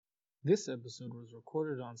This episode was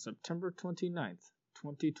recorded on September 29th,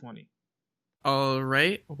 2020. All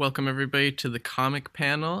right, welcome everybody to the Comic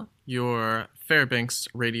Panel, your Fairbanks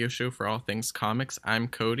radio show for all things comics. I'm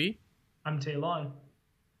Cody. I'm Taylon.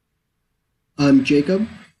 I'm Jacob.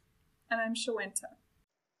 And I'm Shawenta.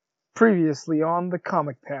 Previously on the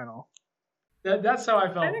Comic Panel. That's how I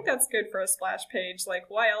felt. I think that's good for a splash page. Like,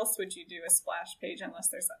 why else would you do a splash page unless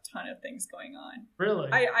there's a ton of things going on?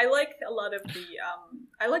 Really? I like a lot of the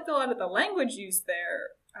I liked a lot of the language used there,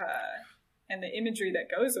 and the imagery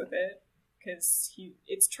that goes with it, because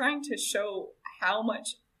it's trying to show how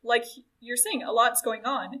much, like you're saying, a lot's going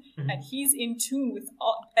on, and he's in tune with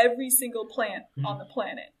every single plant on the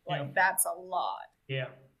planet. Like, that's a lot. Yeah.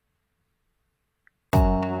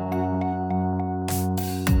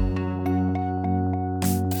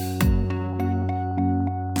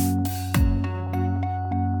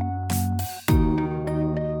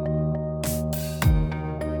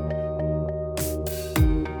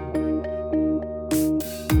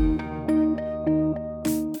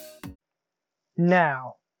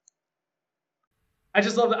 Now, I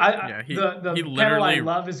just love it. The he panel I literally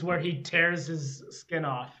love is where he tears his skin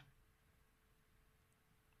off.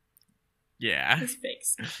 Yeah. His fake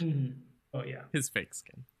skin. Oh yeah. His fake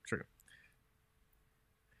skin. True.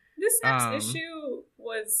 This next issue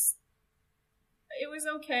was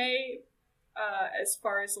okay, as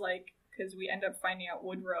far as like, because we end up finding out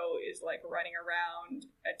Woodrow is like running around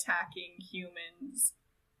attacking humans,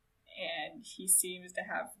 and he seems to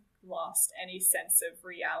have lost any sense of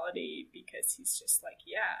reality, because he's just like,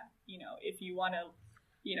 yeah, if you want to,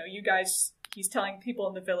 you guys, he's telling people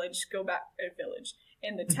in the village,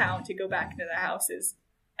 in the town to go back into the houses,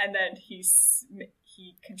 and then he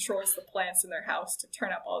controls the plants in their house to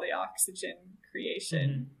turn up all the oxygen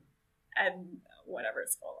creation and whatever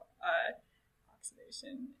it's called,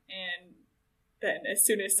 oxidation. And then as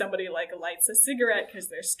soon as somebody like lights a cigarette because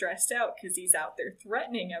they're stressed out because he's out there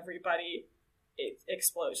threatening everybody,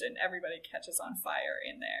 explosion, everybody catches on fire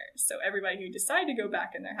in there. So everybody who decided to go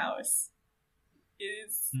back in their house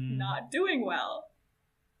is not doing well.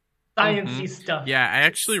 Sciencey stuff. Yeah, I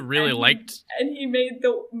actually really liked. And he made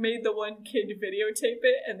the one kid videotape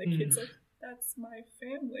it, and the kid's like, "That's my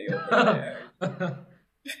family over there."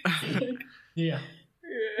 Yeah.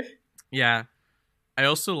 Yeah. I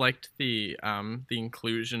also liked the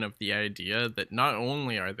inclusion of the idea that not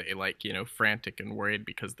only are they frantic and worried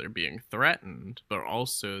because they're being threatened, but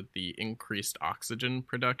also the increased oxygen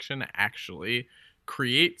production actually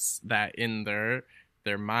creates that in their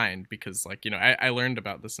mind, because I learned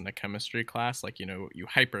about this in a chemistry class, you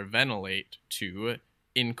hyperventilate to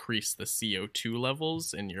increase the CO2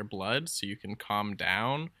 levels in your blood so you can calm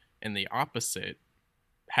down, and the opposite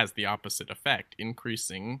has the opposite effect.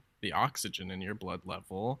 Increasing the oxygen in your blood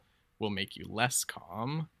level will make you less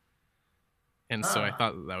calm. And so I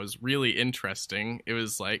thought that was really interesting. It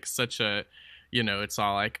was like such a, it's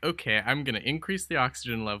all like, okay, I'm going to increase the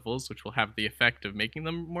oxygen levels, which will have the effect of making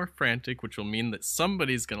them more frantic, which will mean that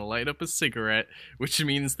somebody's going to light up a cigarette, which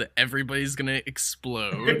means that everybody's going to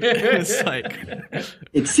explode. It's like...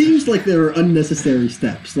 It seems like there are unnecessary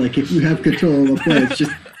steps. Like, if you have control of the plants,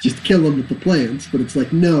 just kill them with the plants. But it's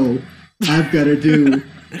like, no, I've got to do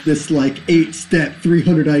this 8-step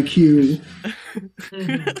 300 IQ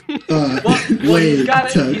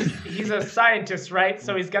he's a scientist, right?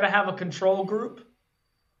 So he's got to have a control group.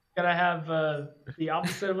 Got to have the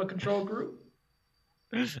opposite of a control group.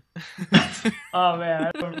 Oh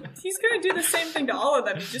man, he's gonna do the same thing to all of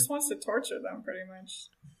them. He just wants to torture them, pretty much.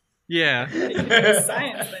 Yeah. If he can do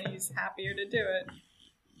science, then he's happier to do it.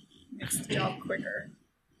 Makes the job quicker.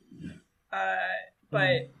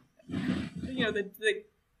 But the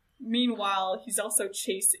meanwhile, he's also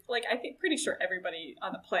chasing. Like, I think, pretty sure everybody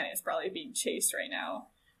on the planet is probably being chased right now.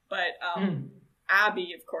 But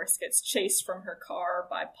Abby, of course, gets chased from her car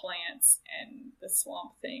by plants, and the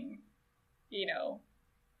Swamp Thing,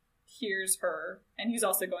 hears her. And he's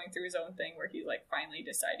also going through his own thing where he's finally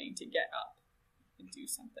deciding to get up and do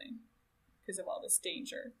something because of all this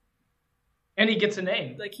danger. And he gets a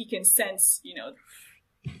name. Like, he can sense, He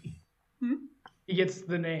gets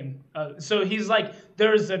the name. So he's like,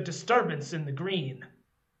 there's a disturbance in the green.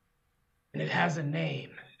 And it has a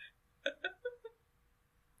name.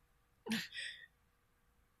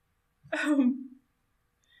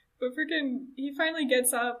 But freaking, he finally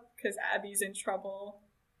gets up because Abby's in trouble.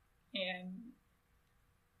 And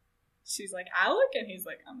she's like, Alec? And he's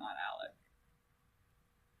like, I'm not Alec.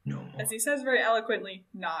 No more. As he says very eloquently,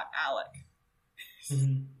 not Alec.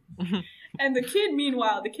 And the kid,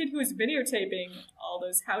 meanwhile, the kid who was videotaping all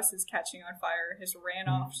those houses catching on fire has ran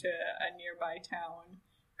off to a nearby town,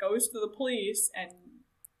 goes to the police, and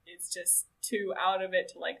is just too out of it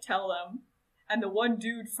to like tell them. And the one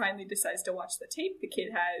dude finally decides to watch the tape the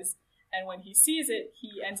kid has, and when he sees it,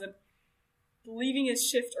 he ends up leaving his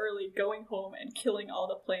shift early, going home and killing all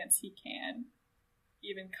the plants he can,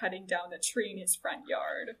 even cutting down the tree in his front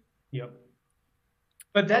yard. Yep.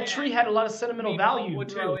 But that tree had a lot of sentimental value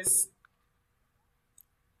Woodrow too.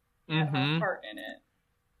 Had a heart in it.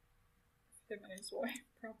 Him and his wife,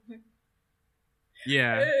 probably.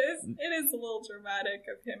 Yeah. It is a little dramatic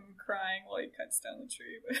of him crying while he cuts down the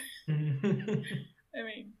tree, but I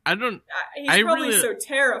mean, he's probably really... so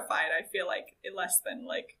terrified, I feel like, less than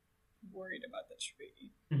like worried about the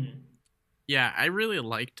tree. Mm-hmm. Yeah, I really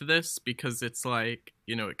liked this because it's like,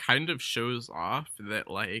 you know, it kind of shows off that,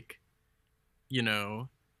 like, you know,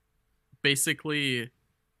 basically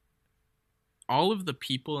all of the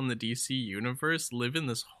people in the DC universe live in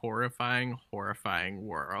this horrifying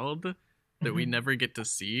world that we never get to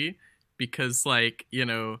see because, like, you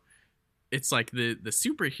know, it's like the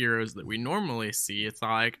superheroes that we normally see. It's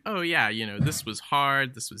like, oh yeah, you know, this was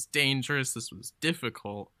hard, this was dangerous, this was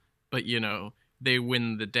difficult, but, you know, they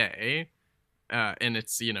win the day, and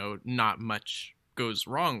it's, you know, not much goes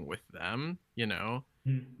wrong with them, you know.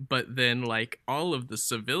 But then, like, all of the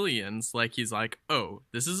civilians, like, he's like, oh,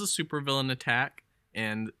 this is a supervillain attack,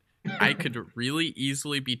 and I could really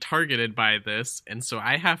easily be targeted by this, and so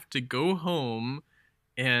I have to go home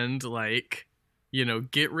and, like, you know,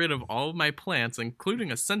 get rid of all of my plants,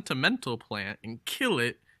 including a sentimental plant, and kill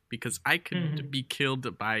it because I could be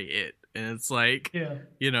killed by it. And it's like,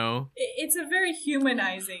 you know. It's a very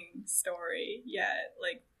humanizing story. Yeah,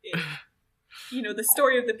 like, you know, the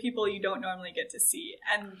story of the people you don't normally get to see.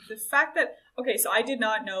 And the fact that, okay, so I did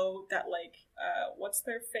not know that, like, what's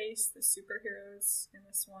their face? The superheroes in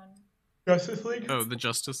this one? Justice League? Oh, the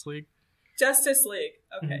Justice League? Justice League.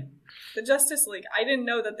 Okay. The Justice League. I didn't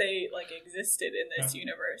know that they, like, existed in this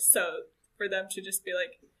universe. So for them to just be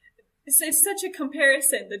like, it's such a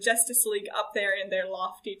comparison, the Justice League up there in their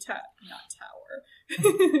lofty not tower.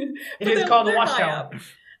 It is called the Watchtower.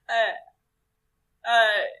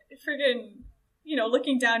 Friggin', you know,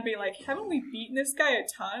 looking down being like, haven't we beaten this guy a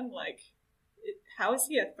ton? Like, how is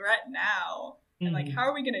he a threat now? And, like, how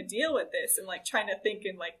are we going to deal with this? And, like, trying to think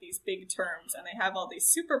in, like, these big terms. And they have all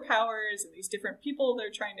these superpowers and these different people they're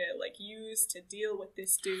trying to, like, use to deal with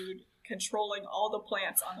this dude controlling all the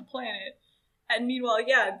plants on the planet. And meanwhile,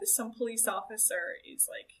 yeah, some police officer is,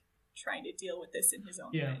 like, trying to deal with this in his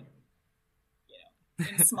own way. You know,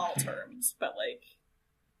 in small terms. But, like,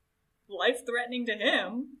 life-threatening to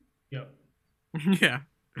him. Yep. Yeah.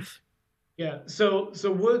 Yeah, so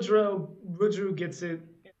Woodrow gets it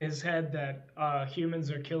in his head that humans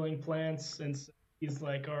are killing plants, and so he's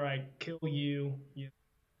like, all right, kill you.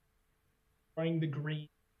 Bring the green.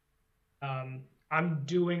 I'm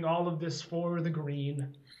doing all of this for the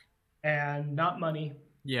green. And not money.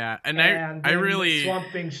 Yeah, and I really... Swamp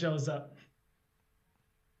Thing shows up.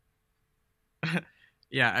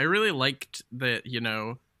 Yeah, I really liked that, you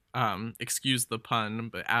know, excuse the pun,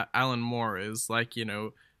 but Alan Moore is, like, you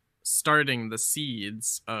know, starting the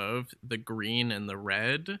seeds of the green and the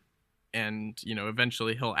red, and, you know,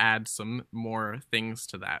 eventually he'll add some more things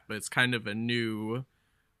to that, but it's kind of a new,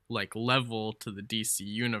 like, level to the DC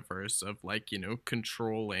universe of, like, you know,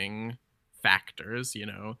 controlling factors, you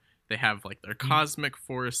know. They have, like, their cosmic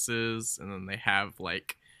forces, and then they have,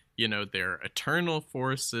 like, you know, their eternal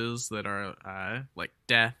forces that are, like,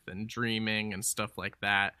 death and dreaming and stuff like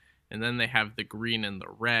that. And then they have the green and the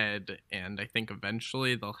red, and I think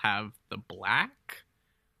eventually they'll have the black.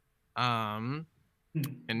 And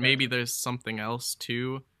maybe there's something else,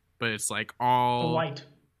 too, but it's, like, all... The white.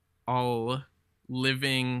 All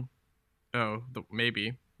living... Oh,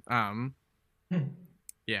 maybe.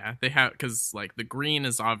 Yeah, they have, because, like, the green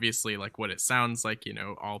is obviously, like, what it sounds like, you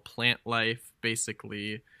know, all plant life,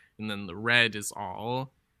 basically, and then the red is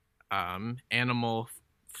all animal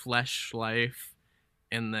flesh life,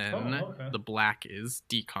 and then the black is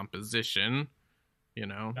decomposition, you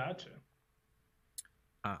know. Gotcha.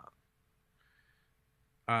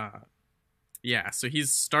 Yeah, so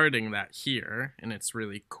he's starting that here, and it's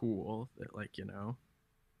really cool that, like, you know,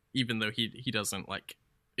 even though he doesn't, like,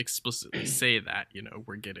 explicitly say that, you know,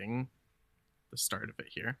 we're getting the start of it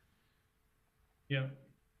here. Yeah.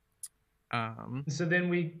 So then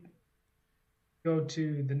we go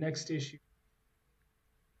to the next issue.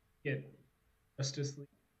 Get Justice League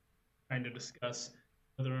trying to discuss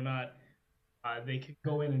whether or not they can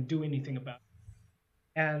go in and do anything about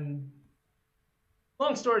it. And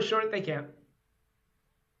long story short, they can't.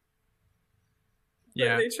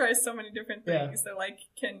 Yeah. They try so many different things. Yeah. They're like,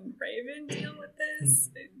 can Raven deal with this?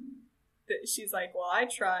 And she's like, well, I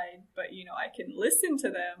tried, but I can listen to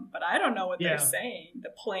them, but I don't know what they're saying. The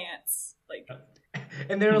plants, like,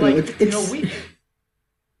 and they're like,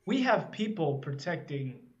 we have people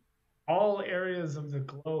protecting all areas of the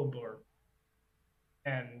globe,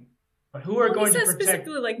 but who are going to protect?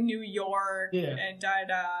 Specifically like New York and da.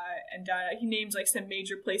 He names like some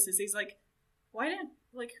major places. He's like,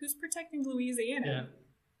 who's protecting Louisiana? Yeah.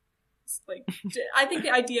 Like, I think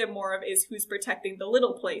the idea more of is who's protecting the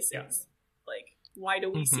little places. Yeah. Like, why do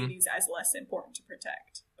we see these as less important to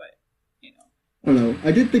protect? But I don't know.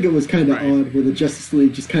 I did think it was kind of odd where the Justice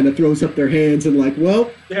League just kind of throws up their hands and like,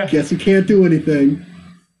 well, guess we can't do anything.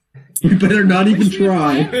 We better not even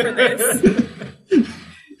try. For this.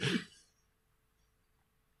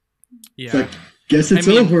 It's like, guess it's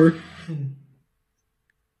over.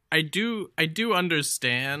 I do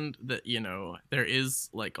understand that, there is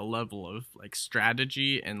like a level of like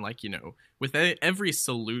strategy and like, with every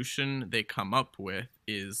solution they come up with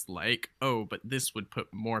is like, oh, but this would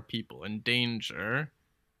put more people in danger,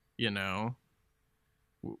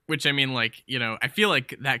 which I mean, like, I feel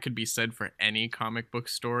like that could be said for any comic book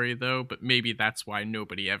story though, but maybe that's why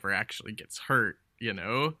nobody ever actually gets hurt,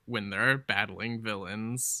 when they're battling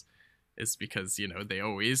villains, is because, they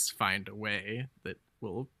always find a way that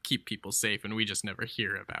will keep people safe and we just never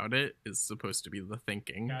hear about it, is supposed to be the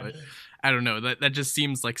thinking. Gotcha. But I don't know, that just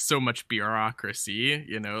seems like so much bureaucracy,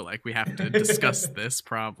 like we have to discuss this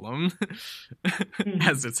problem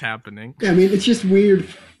as it's happening. Yeah, I mean, it's just weird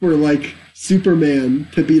for like Superman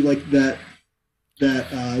to be like that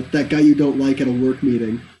guy you don't like at a work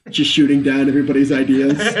meeting, just shooting down everybody's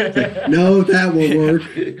ideas. It's like, no, that won't work.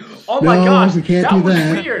 Oh my gosh, we can't do that.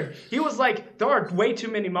 That was weird. He was like, there are way too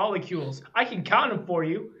many molecules. I can count them for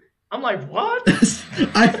you. I'm like, what?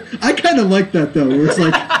 I kind of like that though, where it's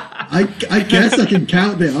like, I guess I can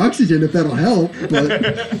count the oxygen if that'll help. But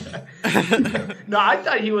no, I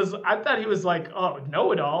thought he was like, oh,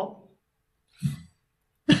 know-it-all.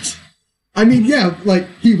 I mean, yeah, like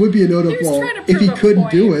he would be a know-it-all if he couldn't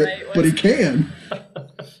do it, right? But he can.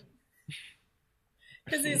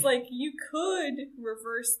 Because he's like, you could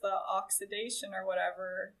reverse the oxidation or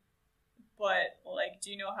whatever, but like,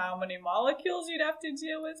 do you know how many molecules you'd have to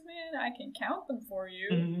deal with, man? I can count them for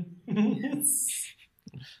you. It's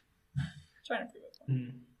trying to prove a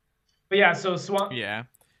point. But yeah, so Swamp. Yeah.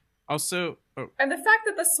 Also, and the fact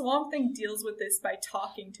that the Swamp Thing deals with this by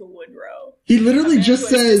talking to Woodrow. He literally just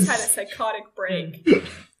says, had a psychotic break.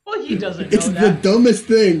 Well, he doesn't know it's the dumbest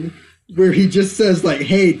thing. Where he just says, like,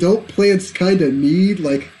 hey, don't plants kind of need,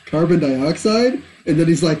 like, carbon dioxide? And then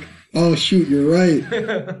he's like, oh, shoot, you're right. Yeah,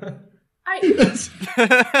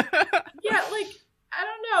 like, I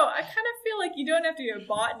don't know. I kind of feel like you don't have to be a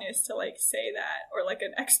botanist to, like, say that. Or, like,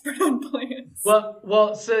 an expert on plants.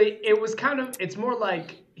 Well, so it was kind of, it's more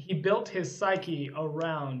like he built his psyche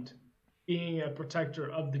around being a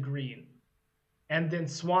protector of the green. And then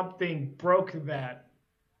Swamp Thing broke that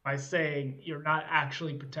by saying you're not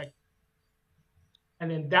actually protecting. And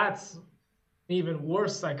then that's an even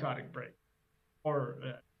worse psychotic break. Or,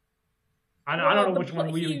 I don't know which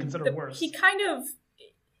one we would consider worse. It kind of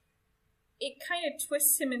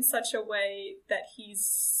twists him in such a way that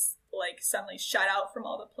he's, like, suddenly shut out from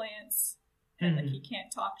all the plants. And, like, he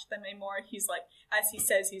can't talk to them anymore. He's, like, as he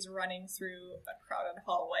says, he's running through a crowded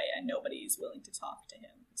hallway and nobody's willing to talk to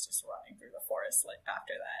him. He's just running through the forest, like,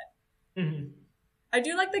 after that. Mm-hmm. I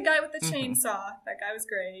do like the guy with the chainsaw. That guy was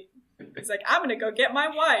great. He's like, I'm gonna go get my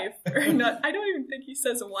wife. Or not, I don't even think he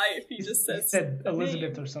says wife. He just says, he said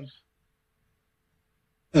Elizabeth or something.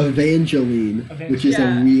 Evangeline, which is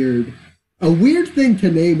a weird thing to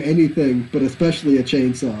name anything, but especially a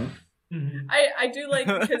chainsaw. Mm-hmm. I do like,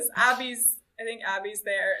 because I think Abby's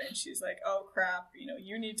there, and she's like, oh crap,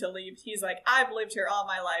 you need to leave. He's like, I've lived here all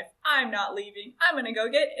my life. I'm not leaving. I'm gonna go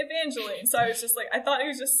get Evangeline. So I was just like, I thought he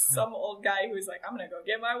was just some old guy who was like, I'm gonna go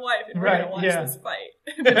get my wife, and we're gonna watch this fight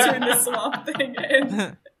between the Swamp Thing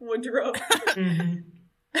and Woodrow.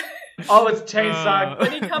 Oh, it's chainsaw.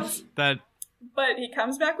 But he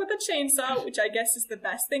comes back with a chainsaw, which I guess is the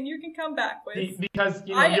best thing you can come back with. Because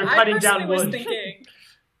you're cutting down wood. Was thinking,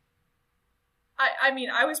 I mean,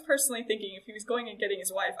 I was personally thinking if he was going and getting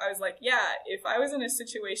his wife, I was like, yeah, if I was in a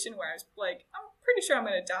situation where I was like, I'm pretty sure I'm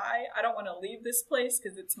going to die, I don't want to leave this place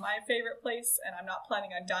because it's my favorite place and I'm not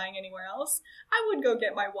planning on dying anywhere else, I would go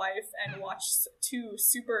get my wife and watch two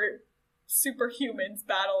superhumans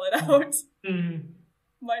battle it out. Mm-hmm.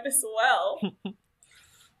 Might as well.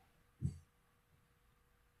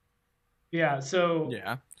 Yeah, so...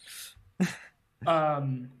 Yeah.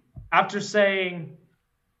 After saying...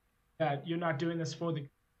 that you're not doing this for the...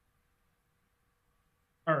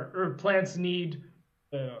 Or plants need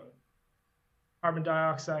carbon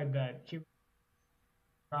dioxide that humans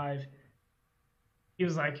drive. He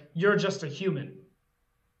was like, "You're just a human.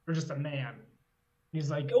 You're just a man." He's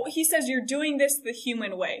like, he says, "You're doing this the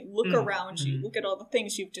human way. Look around you. Look at all the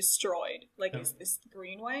things you've destroyed. Like, is this the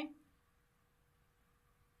green way?"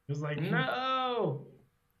 He was like, "No."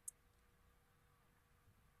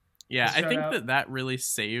 Yeah, I think that really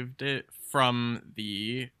saved it from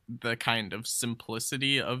the kind of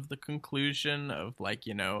simplicity of the conclusion of, like,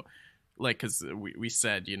 you know, like, because we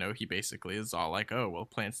said, you know, he basically is all like, oh, well,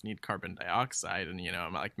 plants need carbon dioxide. And, you know,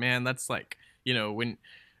 I'm like, man, that's like, you know, when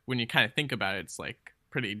you kind of think about it, it's like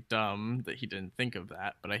pretty dumb that he didn't think of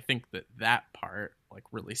that. But I think that part, like,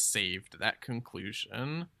 really saved that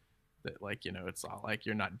conclusion. That, like, you know, it's all like,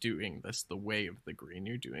 you're not doing this the way of the green,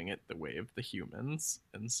 you're doing it the way of the humans.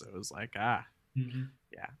 And so it was like, yeah,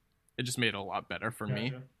 it just made it a lot better for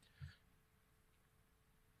me.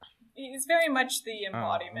 He's very much the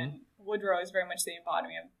embodiment. Woodrow is very much the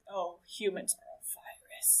embodiment of, oh, humans are a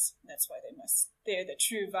virus. That's why they're the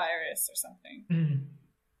true virus or something.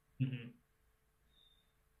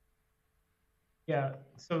 Yeah,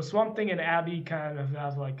 so Swamp Thing and Abby kind of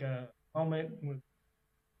have like a moment with,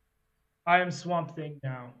 I am Swamp Thing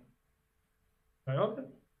now. Like, okay.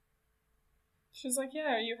 She's like,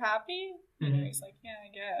 yeah, are you happy? And he's like, yeah,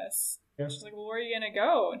 I guess. Yeah. She's like, well, where are you going to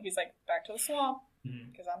go? And he's like, back to the swamp,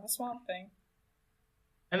 because I'm the Swamp Thing.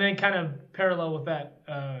 And then kind of parallel with that,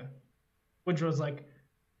 Woodrow's like,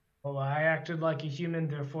 well, I acted like a human,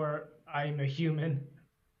 therefore I'm a human.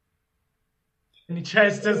 And he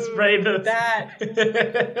tries to spray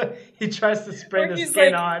he tries to spray the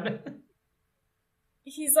skin on.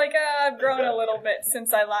 He's like, I've grown a little bit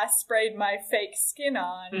since I last sprayed my fake skin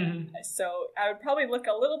on. So I would probably look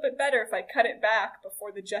a little bit better if I cut it back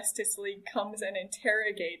before the Justice League comes and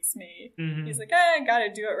interrogates me. He's like, I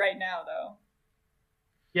gotta do it right now, though.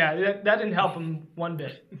 Yeah, that didn't help him one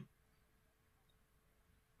bit.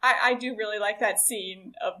 I do really like that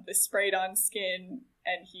scene of the sprayed on skin,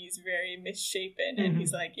 and he's very misshapen, and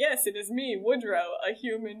he's like, yes, it is me, Woodrow, a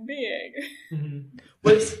human being.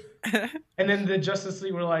 And then the Justice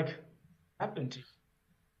League were like, what happened to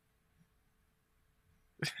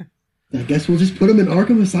you? I guess we'll just put him in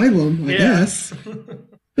Arkham Asylum, I guess.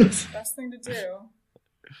 Best thing to do.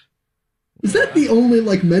 Is that the only,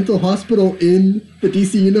 like, mental hospital in the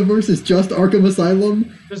DC universe is just Arkham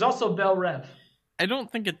Asylum? There's also Belle Rev. I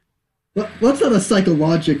don't think it... Well, that's not a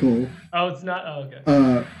psychological... Oh, it's not? Oh,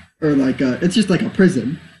 okay. Or, like, it's just like a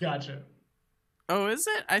prison. Gotcha. Oh, is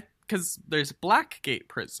it? Because there's Blackgate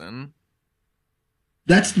Prison.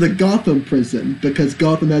 That's the Gotham prison, because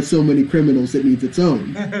Gotham has so many criminals it needs its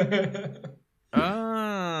own.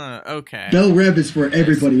 Okay. Belle Rev is for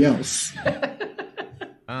everybody else.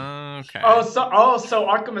 Okay. So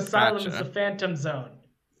Arkham Asylum is the Phantom Zone.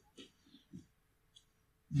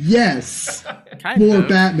 Yes. Kind More of.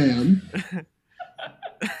 Batman.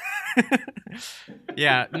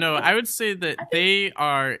 Yeah, no, I would say that they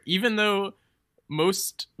are, even though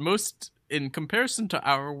most in comparison to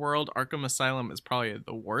our world, Arkham Asylum is probably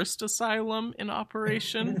the worst asylum in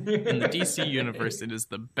operation. In the DC universe, it is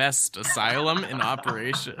the best asylum in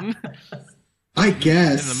operation. I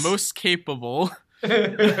guess. And the most capable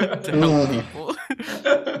to help people.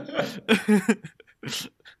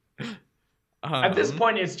 At this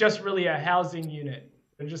point, it's just really a housing unit.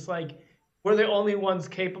 They're just like, we're the only ones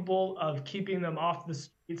capable of keeping them off the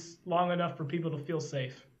streets long enough for people to feel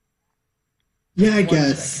safe. Yeah, I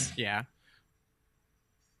guess. Yeah.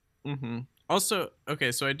 Also,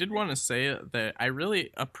 okay, so I did want to say that I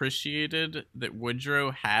really appreciated that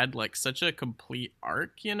Woodrow had, like, such a complete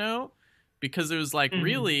arc, you know? Because it was, like,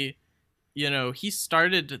 really, you know, he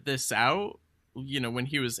started this out, you know, when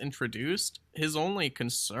he was introduced, his only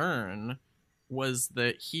concern was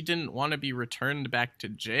that he didn't want to be returned back to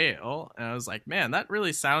jail. And I was like, man, that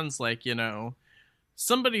really sounds like, you know,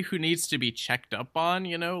 somebody who needs to be checked up on,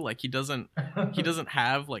 you know, like he doesn't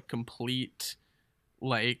have, like, complete,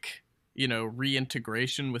 like, you know,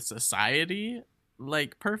 reintegration with society,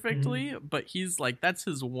 like, perfectly, but he's like, that's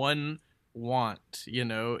his one want, you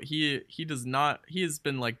know. He has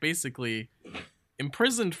been, like, basically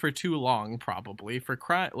imprisoned for too long, probably for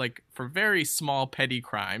for very small petty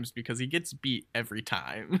crimes, because he gets beat every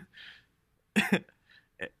time.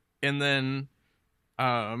 and then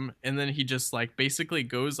he just, like, basically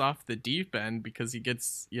goes off the deep end because he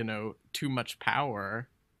gets, you know, too much power,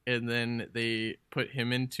 and then they put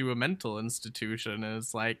him into a mental institution, and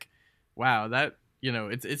it's like, wow, that, you know,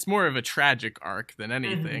 it's more of a tragic arc than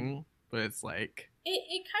anything, but it's like,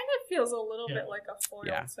 It kind of feels a little bit like a foil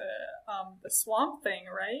to the Swamp Thing,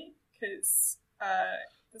 right? Because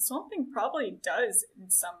the Swamp Thing probably does, in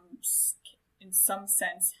some in some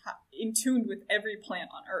sense, in tune with every plant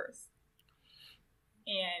on Earth.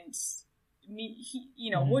 And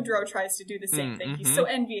Woodrow tries to do the same thing. He's so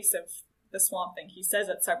envious of the Swamp Thing. He says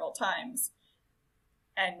it several times.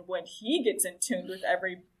 And when he gets in tune with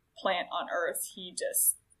every plant on Earth, he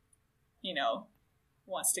just,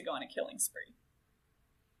 wants to go on a killing spree.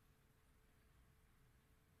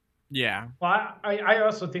 Yeah. Well, I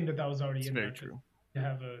also think that was already in very there true. To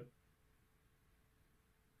have a.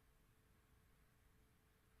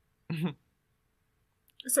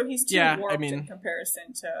 So he's too warped in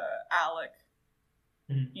comparison to Alec.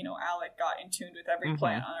 Alec got in tune with every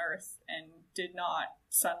plant on Earth and did not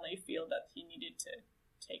suddenly feel that he needed to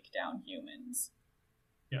take down humans.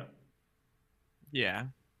 Yeah. Yeah.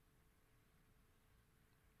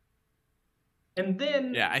 And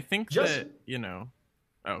then... Yeah, I think that,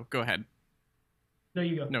 Oh, go ahead. No,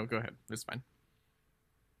 you go. No, go ahead. It's fine.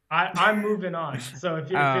 I'm moving on. So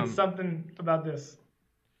if it's something about this...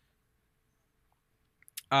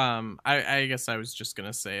 I guess I was just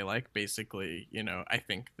gonna say, basically, I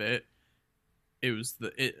think that it was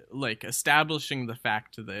establishing the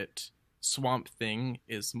fact that Swamp Thing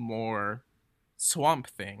is more Swamp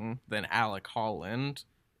Thing than Alec Holland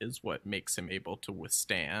is what makes him able to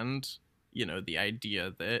withstand, the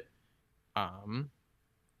idea that,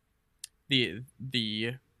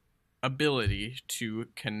 the ability to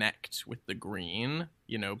connect with the green,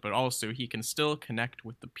 but also he can still connect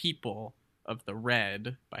with the people of the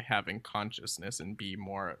red by having consciousness and be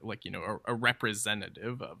more a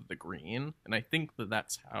representative of the green. And I think that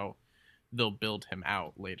that's how they'll build him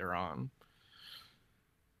out later on.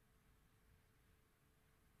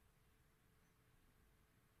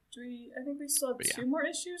 I think we still have two more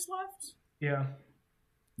issues left? Yeah.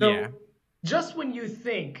 So just when you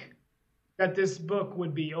think that this book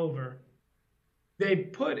would be over, they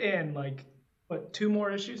put in 2 more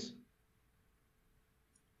issues?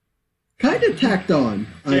 Kind of tacked on,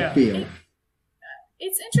 I feel.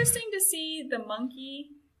 It's interesting to see a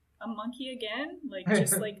monkey again,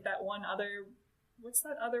 just like that one other. What's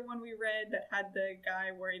that other one we read that had the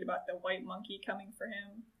guy worried about the white monkey coming for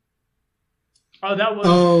him? Oh,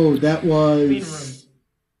 that was. Clean Room.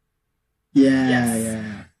 Yeah.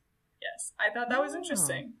 Yes, I thought that was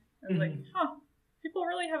interesting. I was like, people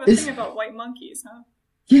really have a thing about white monkeys, huh?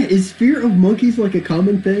 Yeah, is fear of monkeys a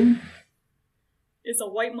common thing? Is a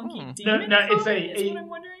white monkey demon? No, it's what I'm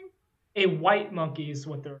wondering. A white monkey is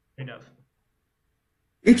what they're afraid of.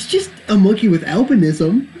 It's just a monkey with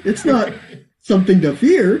albinism. It's not something to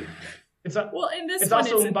fear. In this one, it's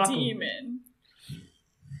a demon.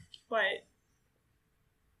 But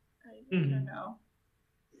I don't know.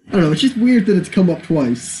 I don't know. It's just weird that it's come up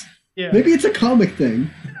twice. Yeah. Maybe it's a comic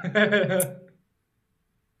thing.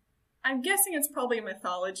 I'm guessing it's probably a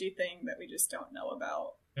mythology thing that we just don't know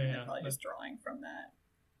about. Yeah, probably just drawing from that.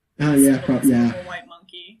 Oh, yeah, probably, yeah. White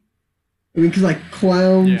monkey. I mean, because,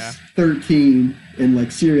 clowns, 13,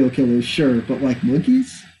 and, serial killers, sure, but,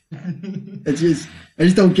 monkeys? I just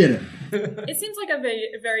don't get it. It seems like a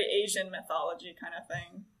very Asian mythology kind of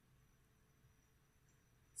thing.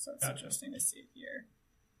 So it's interesting to see here.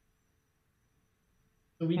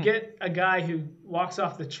 So we get a guy who walks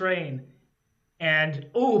off the train, and,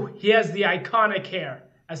 he has the iconic hair.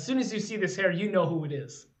 As soon as you see this hair, you know who it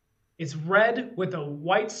is. It's red with a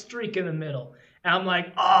white streak in the middle. And I'm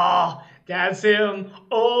like, that's him.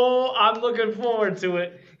 Oh, I'm looking forward to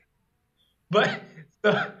it. But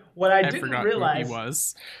what I didn't realize... who he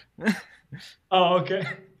was. Oh, okay.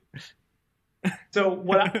 So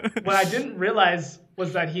what I didn't realize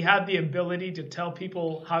was that he had the ability to tell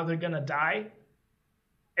people how they're going to die.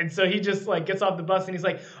 And so he just gets off the bus and he's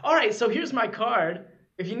like, all right, so here's my card.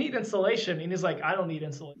 If you need insulation, and he's like, I don't need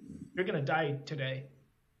insulation. You're going to die today.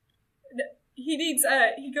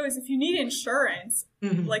 He goes, if you need insurance,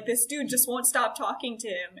 this dude just won't stop talking to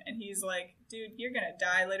him. And he's like, dude, you're going to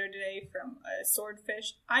die later today from a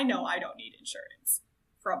swordfish. I know I don't need insurance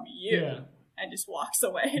from you. Yeah. And just walks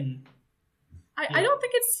away. I don't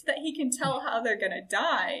think it's that he can tell how they're going to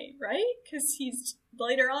die, right? Because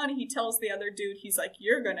later on, he tells the other dude, he's like,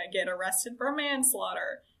 you're going to get arrested for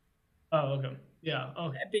manslaughter. Oh, okay. Yeah,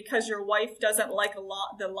 okay. Because your wife doesn't like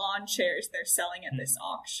the lawn chairs they're selling at this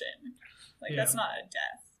auction. That's not a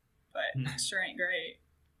death, but it sure ain't great.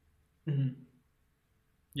 Mm-hmm.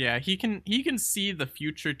 Yeah, he can see the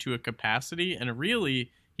future to a capacity, and really,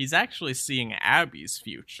 he's actually seeing Abby's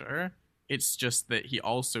future. It's just that he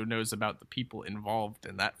also knows about the people involved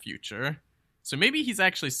in that future. So maybe he's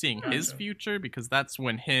actually seeing his future, because that's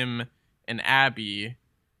when him and Abby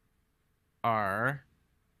are...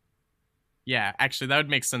 Yeah, actually, that would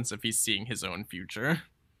make sense if he's seeing his own future.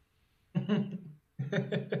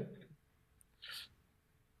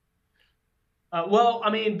 Well, I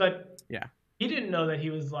mean, but yeah, he didn't know that he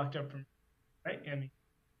was locked up from, right? I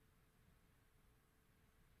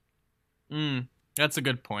mean, that's a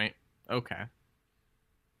good point. Okay.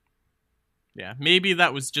 Yeah, maybe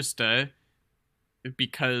that was just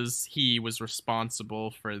because he was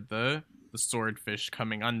responsible for the swordfish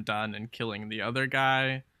coming undone and killing the other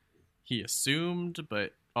guy. He assumed,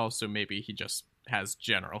 but also maybe he just has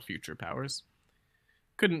general future powers.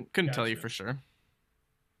 Couldn't gotcha. Tell you for sure.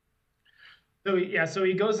 So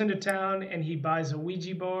he goes into town and he buys a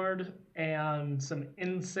Ouija board and some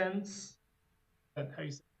incense. How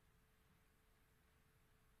you say?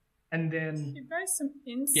 And then he buys some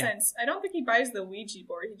incense. Yeah. I don't think he buys the Ouija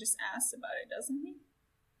board. He just asks about it, doesn't he?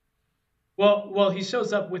 Well, he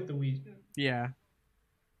shows up with the Ouija. Yeah.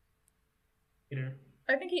 Peter.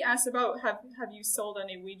 I think he asked about have you sold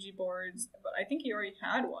any Ouija boards, but I think he already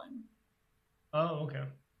had one. Oh, okay.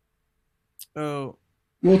 Oh.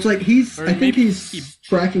 Well, it's like I think he's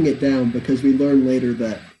tracking it down because we learn later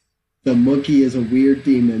that the monkey is a weird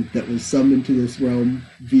demon that was summoned to this realm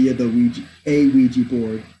via the Ouija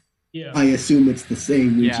board. Yeah. I assume it's the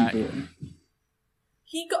same Ouija board.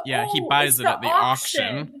 He buys it at the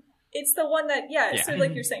auction. It's the one that, so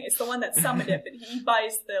like you're saying, it's the one that summoned it, but he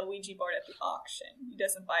buys the Ouija board at the auction. He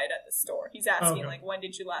doesn't buy it at the store. He's asking, like, when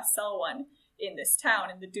did you last sell one in this town?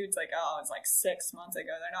 And the dude's like, oh, it's like 6 months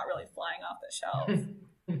ago. They're not really flying off the shelf.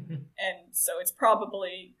 And so it's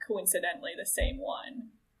probably coincidentally the same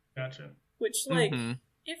one. Gotcha. Which, like,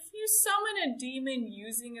 if you summon a demon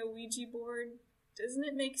using a Ouija board, doesn't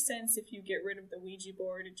it make sense if you get rid of the Ouija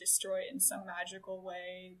board to destroy it in some magical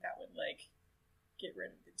way that would, like, get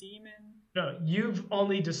rid of the demon? No, you've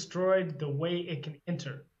only destroyed the way it can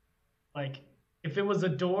enter. Like, if it was a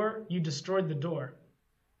door, you destroyed the door.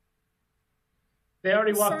 They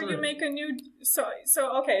already walked through. So you make a new... So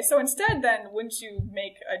instead then, wouldn't you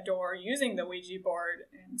make a door using the Ouija board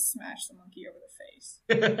and smash the monkey over the face?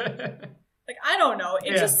 Like, I don't know.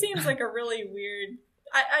 It just seems like a really weird...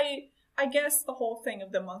 I guess the whole thing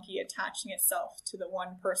of the monkey attaching itself to the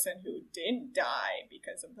one person who didn't die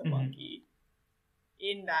because of the monkey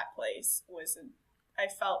in that place I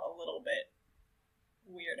felt a little bit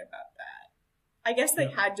weird about that. I guess they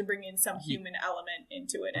had to bring in some human element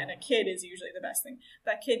into it, and a kid is usually the best thing.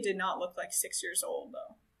 That kid did not look like 6 years old,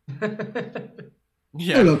 though. I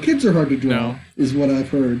don't know. Kids are hard to draw, is what I've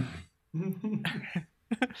heard.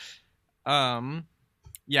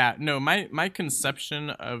 Yeah, no, my conception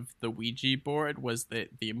of the Ouija board was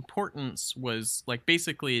that the importance was, like,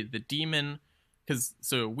 basically the demon... Because,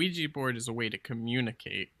 so, Ouija board is a way to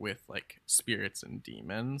communicate with, like, spirits and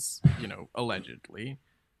demons, allegedly.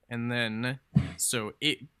 And then, so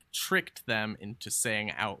it tricked them into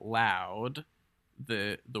saying out loud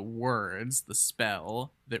the words, the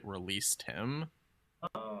spell that released him.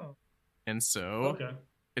 Oh. And so,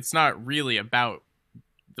 it's not really about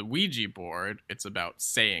the Ouija board, it's about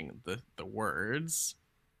saying the words.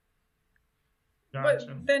 Gotcha.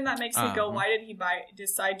 But then that makes me go, why did he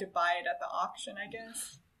decide to buy it at the auction, I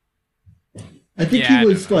guess? I think he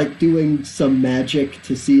was, like, doing some magic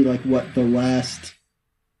to see, like, what the last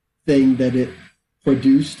thing that it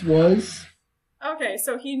produced was. Okay,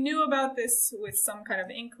 so he knew about this with some kind of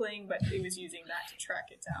inkling, but he was using that to track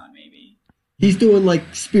it down, maybe. He's doing,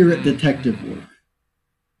 like, spirit detective work.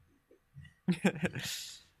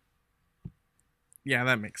 Yeah,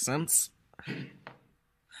 that makes sense.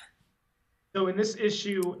 So in this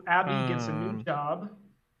issue, Abby gets a new job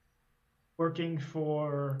working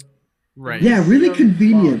for... Right. Yeah, really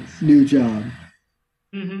convenient new job.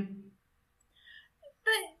 Mm-hmm.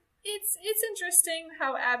 But it's interesting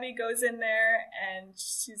how Abby goes in there and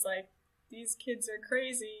she's like, these kids are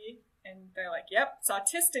crazy. And they're like, yep, it's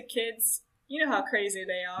autistic kids. You know how crazy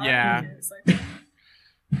they are. Yeah. It's like,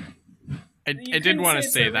 I did want to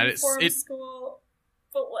say that it's school,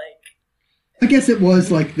 but like... I guess it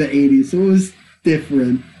was like the 80s, so it was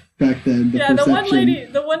different back then.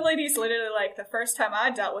 The one lady's literally like, the first time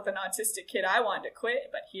I dealt with an autistic kid, I wanted to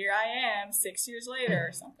quit, but here I am 6 years later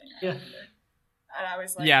or something. And I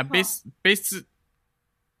was like,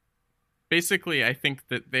 basically, I think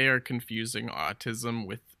that they are confusing autism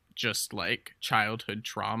with just like childhood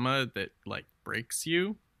trauma that like breaks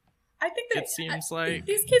you. I think that it seems like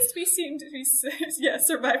these kids seem to be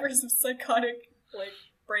survivors of psychotic like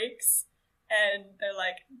breaks. And they're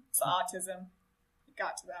like, it's autism. It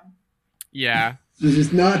got to them. Yeah. This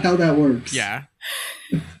is not how that works. Yeah.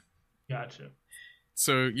 Gotcha.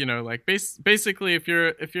 So, like basically if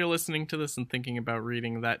you're listening to this and thinking about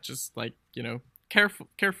reading that, just like,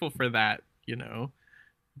 careful for that,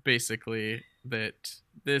 basically that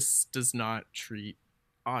this does not treat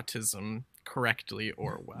autism correctly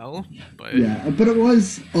or well, but yeah, but it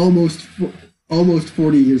was almost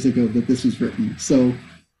 40 years ago that this was written, so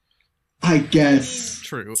I guess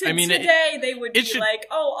true. Today they would be like,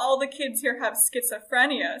 "Oh, all the kids here have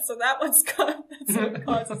schizophrenia, so that's what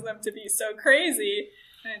causes them to be so crazy."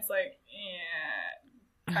 And it's like,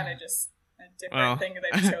 yeah, kind of just a different thing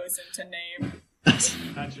they've chosen to name.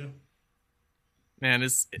 Gotcha. Man,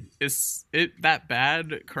 is it that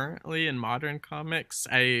bad currently in modern comics?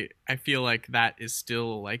 I feel like that is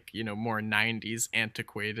still like, more 90s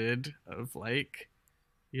antiquated of like,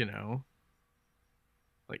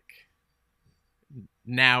 like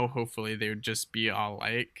now hopefully they would just be all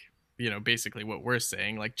like, basically what we're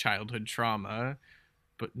saying, like childhood trauma,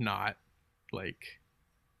 but not like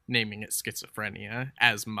naming it schizophrenia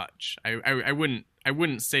as much. I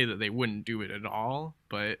wouldn't say that they wouldn't do it at all,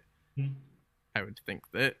 but I would think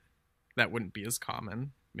that wouldn't be as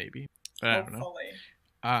common, maybe. But I don't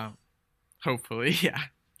know. Hopefully, yeah.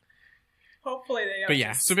 Hopefully they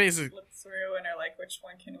don't so basically flip through and are like, which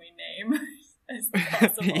one can we name as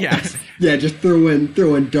possible? Yeah, just throw in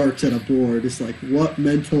darts at a board. It's like, what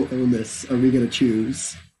mental illness are we going to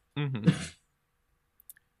choose? Mm-hmm.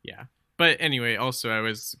 Yeah. But anyway, also I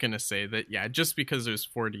was going to say that, just because it was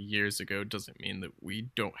 40 years ago doesn't mean that we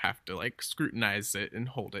don't have to like scrutinize it and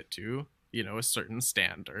hold it to, a certain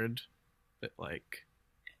standard that like,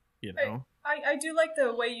 I do like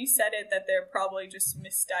the way you said it, that they're probably just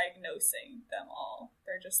misdiagnosing them all.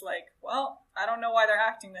 They're just like, well, I don't know why they're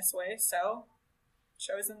acting this way, so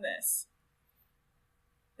chosen this.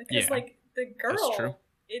 Because like the girl,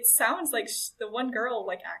 it sounds like the one girl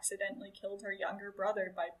like accidentally killed her younger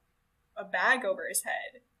brother by a bag over his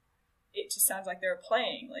head. It just sounds like they were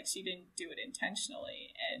playing, like she didn't do it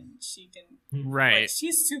intentionally, and she didn't. Right. Like,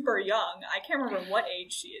 she's super young. I can't remember what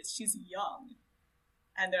age she is. She's young,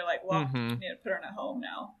 and they're like, "Well, you need to put her in a home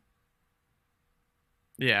now."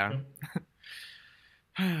 Yeah.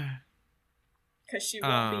 Because she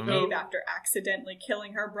won't behave after accidentally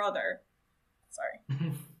killing her brother. Sorry.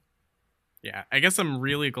 Yeah, I guess I'm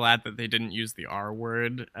really glad that they didn't use the R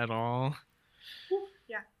word at all.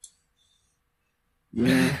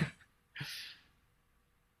 Yeah.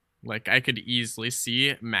 Like, I could easily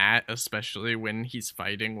see Matt, especially when he's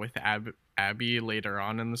fighting with Abby later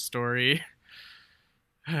on in the story.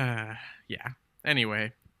 Yeah.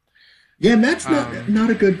 Anyway. Yeah, Matt's not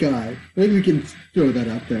a good guy. I think we can throw that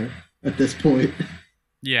out there at this point.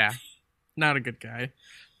 Yeah. Not a good guy.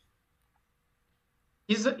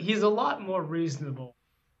 He's a lot more reasonable.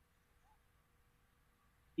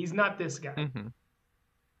 He's not this guy. Mm-hmm.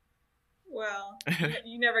 Well,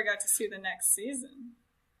 you never got to see the next season.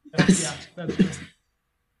 Yeah, that's true.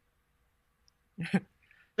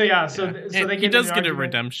 So they he does get a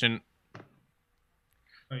redemption.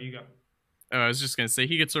 Oh, you go. Oh, I was just gonna say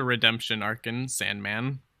he gets a redemption arc in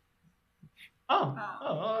Sandman. Oh,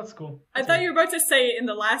 that's cool. I thought you were about to say in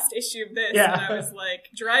the last issue of this, and I was like,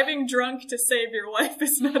 driving drunk to save your wife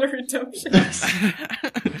is not a redemption.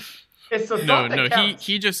 It's the no,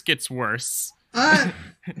 he just gets worse.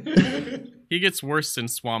 He gets worse in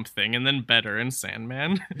Swamp Thing and then better in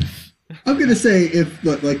Sandman. I'm gonna say if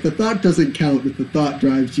the thought doesn't count if the thought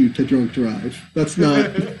drives you to drunk drive. That's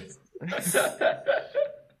not.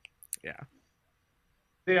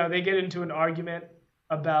 Yeah, they get into an argument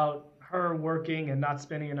about her working and not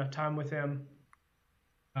spending enough time with him,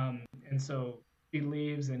 and so he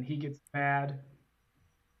leaves and he gets mad,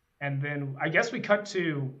 and then I guess we cut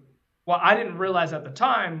to what I didn't realize at the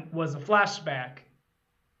time was a flashback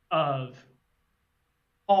of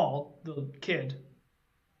Paul, the kid.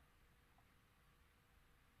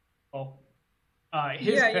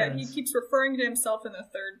 His parents. He keeps referring to himself in the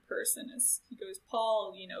third person as he goes,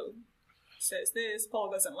 Paul, says this, Paul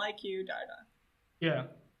doesn't like you, Yeah.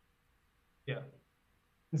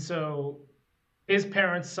 And so his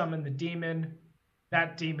parents summoned the demon.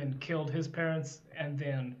 That demon killed his parents and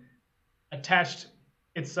then attached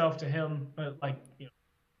itself to him, but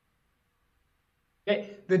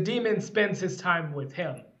the demon spends his time with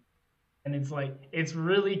him, and it's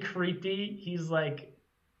really creepy. He's like,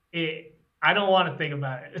 I don't want to think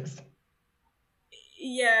about it.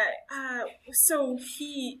 Yeah, so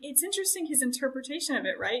it's interesting his interpretation of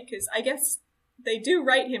it, right? Because I guess they do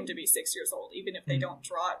write him to be 6 years old, even if they don't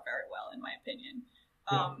draw it very well, in my opinion.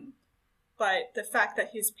 But the fact that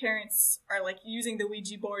his parents are like using the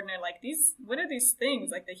Ouija board and they're like, what are these things?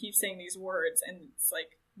 Like they keep saying these words and it's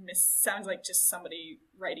like, sounds like just somebody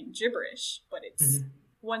writing gibberish, but it's,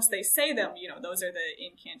 once they say them, those are the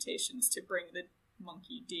incantations to bring the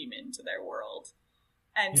monkey demon to their world.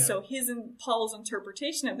 And so his and Paul's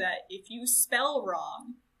interpretation of that, if you spell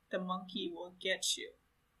wrong, the monkey will get you.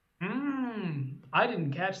 I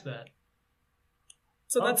didn't catch that.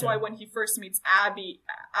 So that's why when he first meets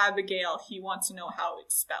Abigail, he wants to know how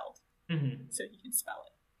it's spelled. So he can spell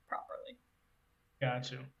it properly.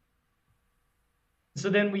 Gotcha. So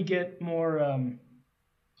then we get more...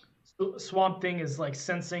 Swamp Thing is like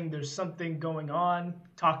sensing there's something going on,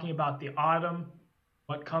 talking about the autumn,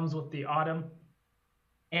 what comes with the autumn.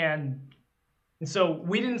 And so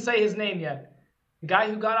we didn't say his name yet. The guy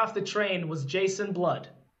who got off the train was Jason Blood,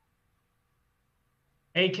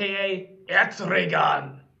 a.k.a.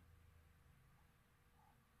 Etrigan.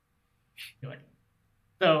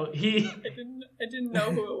 So he... I didn't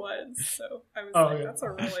know who it was, so I was that's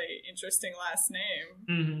a really interesting last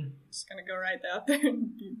name. Just gonna go right out there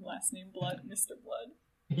and be last name Blood, Mr. Blood.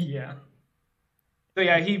 Yeah. So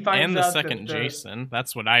yeah, he finds out and the second Jason.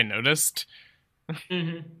 That's what I noticed.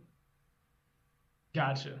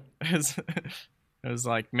 Gotcha. I was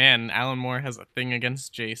like, man, Alan Moore has a thing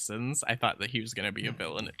against Jasons. I thought that he was going to be a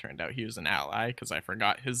villain. It turned out he was an ally because I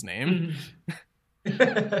forgot his name.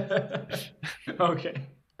 Okay.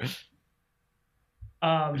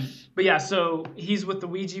 But yeah, so he's with the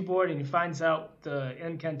Ouija board and he finds out the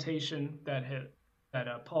incantation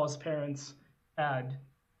that Paul's parents had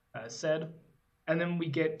said. And then we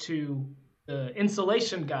get to the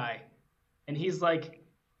insulation guy and he's like,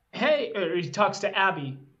 hey, or he talks to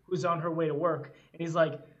Abby, who's on her way to work, and he's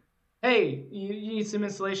like, hey, you need some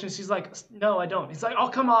insulation? She's like, no, I don't. He's like, oh,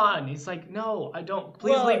 come on. He's like, no, I don't.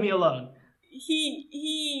 Please leave me alone.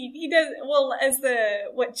 He does well as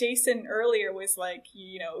what Jason earlier was like,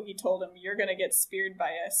 he told him you're gonna get speared by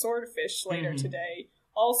a swordfish later today.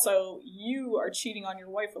 Also, you are cheating on your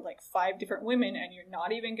wife with like 5 different women and you're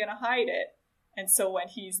not even gonna hide it. And so when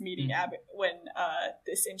he's meeting Abby, when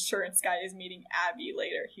this insurance guy is meeting Abby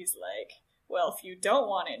later, he's like, well, if you don't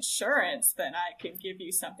want insurance, then I can give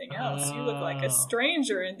you something else. You look like a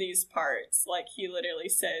stranger in these parts. Like, he literally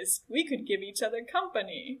says, we could give each other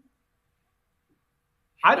company.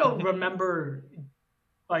 I don't remember,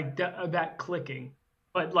 like, that clicking.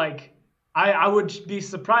 But, like, I would be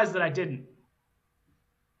surprised that I didn't.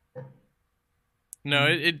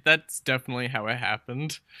 No, that's definitely how it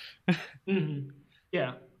happened.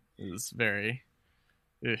 Yeah. It was very...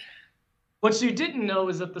 Ugh. What you didn't know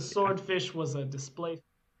is that the swordfish was a display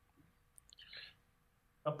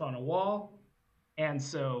up on a wall. And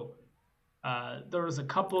so there was a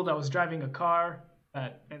couple that was driving a car,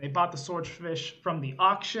 and they bought the swordfish from the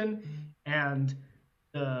auction, and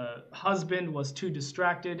the husband was too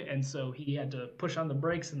distracted, and so he had to push on the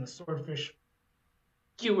brakes, and the swordfish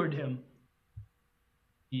skewered him.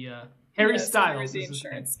 Harry Styles the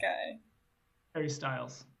insurance guy. Harry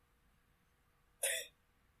Styles.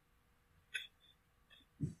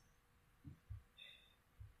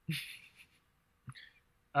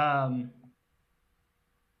 I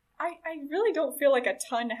really don't feel like a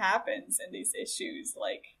ton happens in these issues.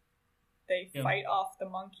 Like, they fight off the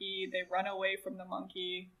monkey, they run away from the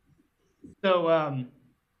monkey. So,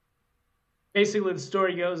 basically the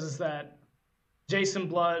story goes is that Jason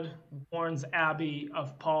Blood warns Abby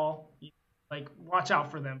of Paul, like, watch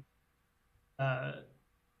out for them.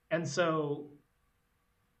 And so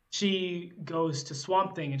she goes to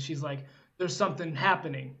Swamp Thing and she's like, there's something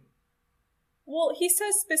happening. Well, he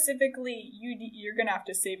says specifically, you're going to have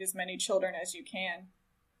to save as many children as you can.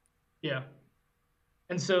 Yeah.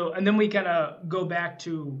 And then we kind of go back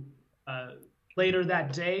to later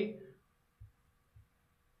that day,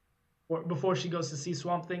 or before she goes to see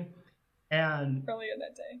Swamp Thing. And earlier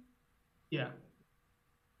that day. Yeah.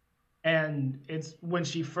 And it's when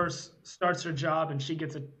she first starts her job and she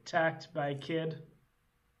gets attacked by a kid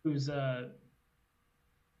who's going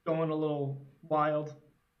a little wild.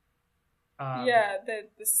 Yeah,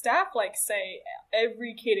 the staff like say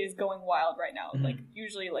every kid is going wild right now. Like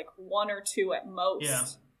usually like 1 or 2 at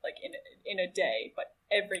most, like in a day. But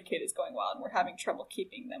every kid is going wild, and we're having trouble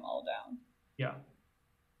keeping them all down. Yeah.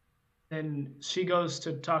 Then she goes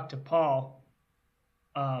to talk to Paul,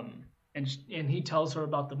 and he tells her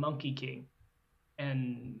about the Monkey King,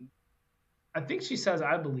 and I think she says,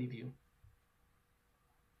 "I believe you."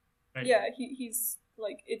 Right? Yeah, he's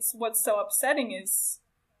like, it's what's so upsetting is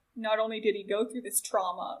not only did he go through this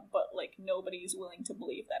trauma, but like nobody's willing to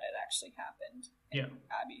believe that it actually happened. And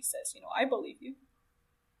Abby says, I believe you.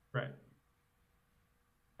 Right.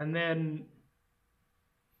 And then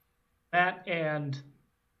Matt and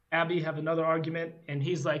Abby have another argument, and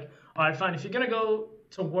he's like, all right, fine, if you're going to go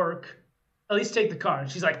to work, at least take the car.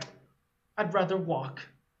 And she's like, I'd rather walk.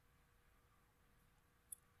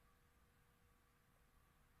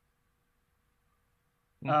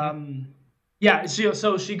 Yeah,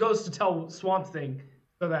 so she goes to tell Swamp Thing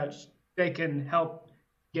so that they can help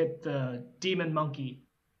get the demon monkey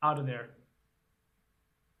out of there.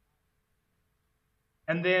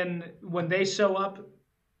 And then when they show up,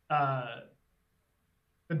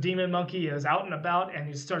 the demon monkey is out and about, and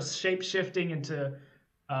he starts shape-shifting into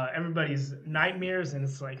everybody's nightmares, and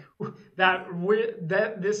it's like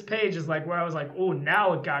this page is like where I was like, oh,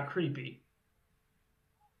 now it got creepy,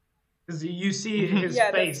 because you see his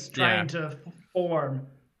face trying to form.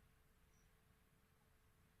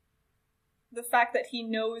 The fact that he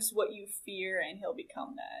knows what you fear and he'll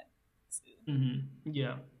become that. Mm-hmm.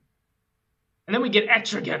 Yeah. And then we get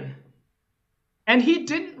Etrigan, and he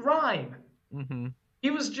didn't rhyme. Mm-hmm. He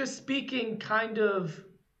was just speaking kind of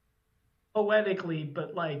poetically,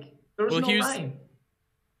 but like there was no rhyme.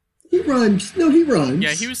 He rhymes. No, he rhymes.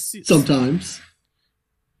 Yeah, he was sometimes.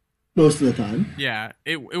 Most of the time. Yeah,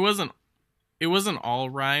 it wasn't all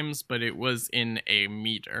rhymes, but it was in a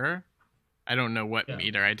meter. I don't know what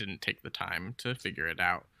meter. I didn't take the time to figure it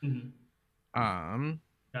out. Mm-hmm.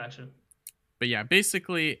 Gotcha. But yeah,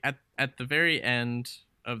 basically at the very end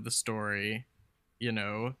of the story, you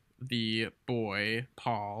know, the boy,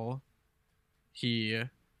 Paul, he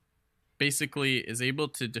basically is able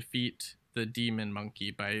to defeat the demon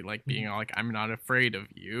monkey by like being like, I'm not afraid of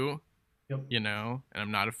you, you know, and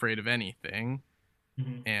I'm not afraid of anything.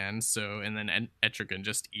 Mm-hmm. And then Etrigan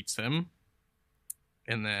just eats him.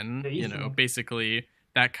 And then, you know, basically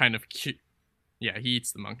that kind of he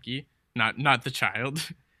eats the monkey, not the child.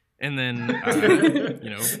 And then,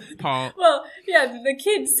 you know, Paul... Well, yeah, the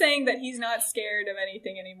kid's saying that he's not scared of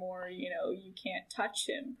anything anymore. You know, you can't touch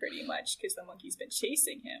him, pretty much, because the monkey's been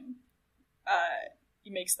chasing him.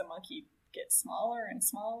 He makes the monkey get smaller and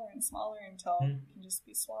smaller and smaller until it can just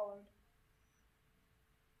be swallowed.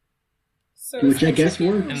 So which I guess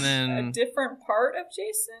works. And then a different part of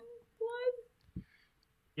Jason Blood?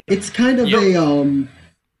 It's kind of a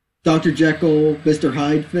Dr. Jekyll, Mr.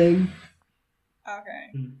 Hyde thing.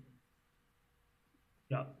 Okay. Mm-hmm.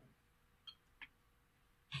 Yeah.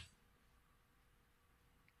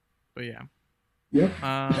 But yeah.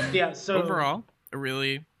 Yep. So overall, I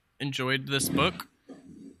really enjoyed this book.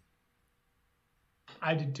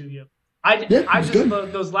 I did too. Yeah. I just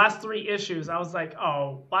those last 3 issues. I was like,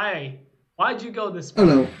 oh, why'd you go this way? I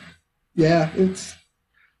don't know. Yeah, it's.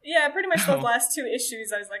 Yeah, pretty much those last 2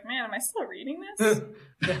 issues. I was like, man, am I still reading this?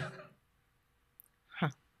 The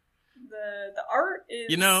art is,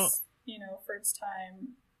 you know, for its time,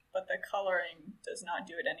 but the coloring does not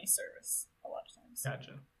do it any service a lot of times.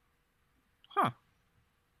 Gotcha. Huh.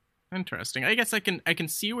 Interesting. I guess I can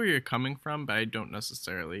see where you're coming from, but I don't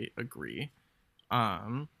necessarily agree.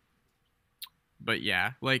 But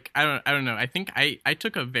yeah, like I don't know. I think I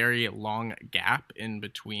took a very long gap in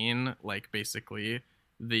between, like basically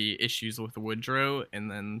the issues with Woodrow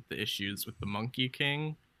and then the issues with the Monkey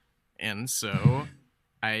King, and so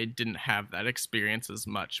I didn't have that experience as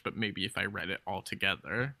much, but maybe if I read it all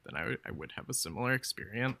together, then I would have a similar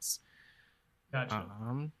experience. Gotcha.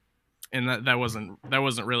 And that wasn't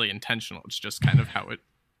really intentional. It's just kind of how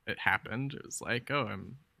it happened. It was like, oh,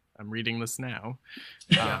 I'm reading this now.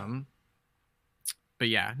 But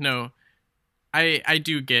yeah, no, I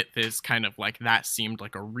do get this kind of like that seemed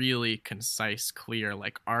like a really concise, clear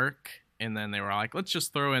like arc. And then they were like, let's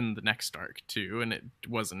just throw in the next arc too. And it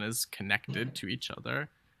wasn't as connected to each other.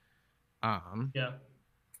 Yeah.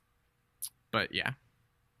 But yeah.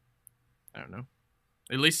 I don't know.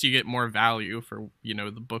 At least you get more value for, you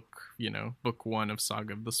know, the book, you know, book 1 of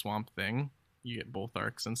Saga of the Swamp Thing. You get both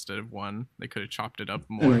arcs instead of one. They could have chopped it up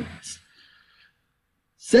more.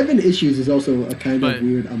 7 issues is also a kind of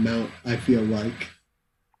weird amount, I feel like.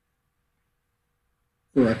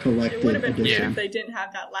 For a collected edition. It would have been edition. weird if they didn't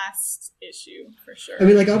have that last issue, for sure. I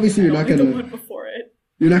mean, like, obviously you're not going the one before it.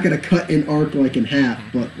 You're not going to cut an arc, like, in half,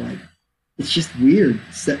 but, like, it's just weird.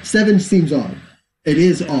 7 seems odd. It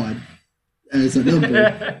is odd as a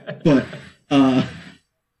number, but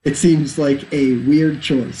it seems like a weird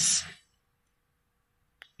choice.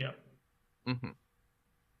 Yep. Mm-hmm.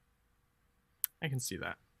 I can see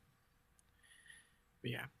that.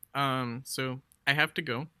 But yeah. So I have to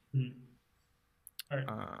go. Mm-hmm. All right.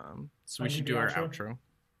 So we should do our outro.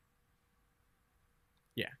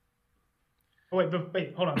 Yeah. Oh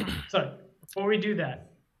wait, hold on. Sorry. Before we do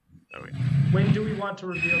that, wait. When do we want to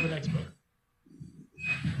reveal the next book?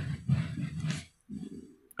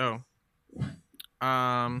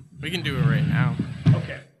 We can do it right now.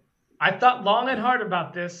 Okay. I thought long and hard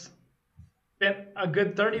about this. Spent a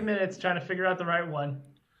good 30 minutes trying to figure out the right one.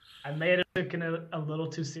 I may have taken it a little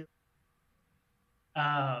too serious.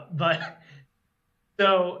 But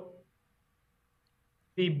so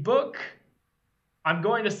the book, I'm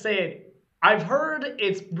going to say it. I've heard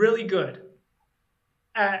it's really good.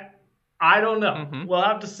 I don't know. Mm-hmm. We'll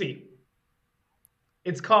have to see.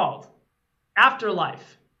 It's called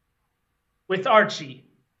Afterlife with Archie.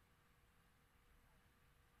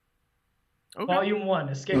 Okay. Volume 1,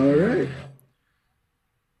 Escape from Riverdale.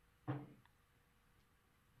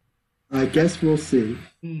 I guess we'll see.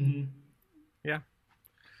 Mm-hmm. Yeah.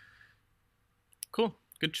 Cool.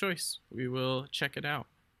 Good choice. We will check it out.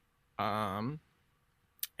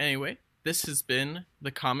 Anyway, this has been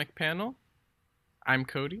the Comic Panel. I'm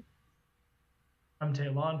Cody. I'm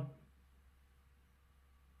Taylon.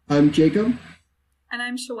 I'm Jacob. And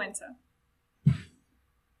I'm Shawenta.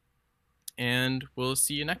 And we'll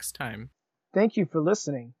see you next time. Thank you for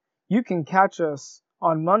listening. You can catch us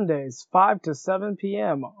on Mondays, 5 to 7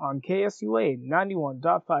 p.m. on KSUA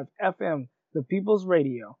 91.5 FM, The People's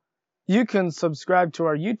Radio. You can subscribe to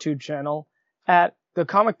our YouTube channel at The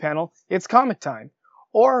Comic Panel, It's Comic Time.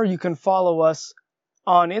 Or you can follow us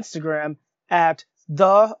on Instagram at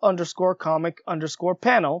 _comic_panel,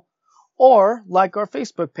 or like our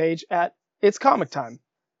Facebook page at It's Comic Time.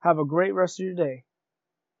 Have a great rest of your day.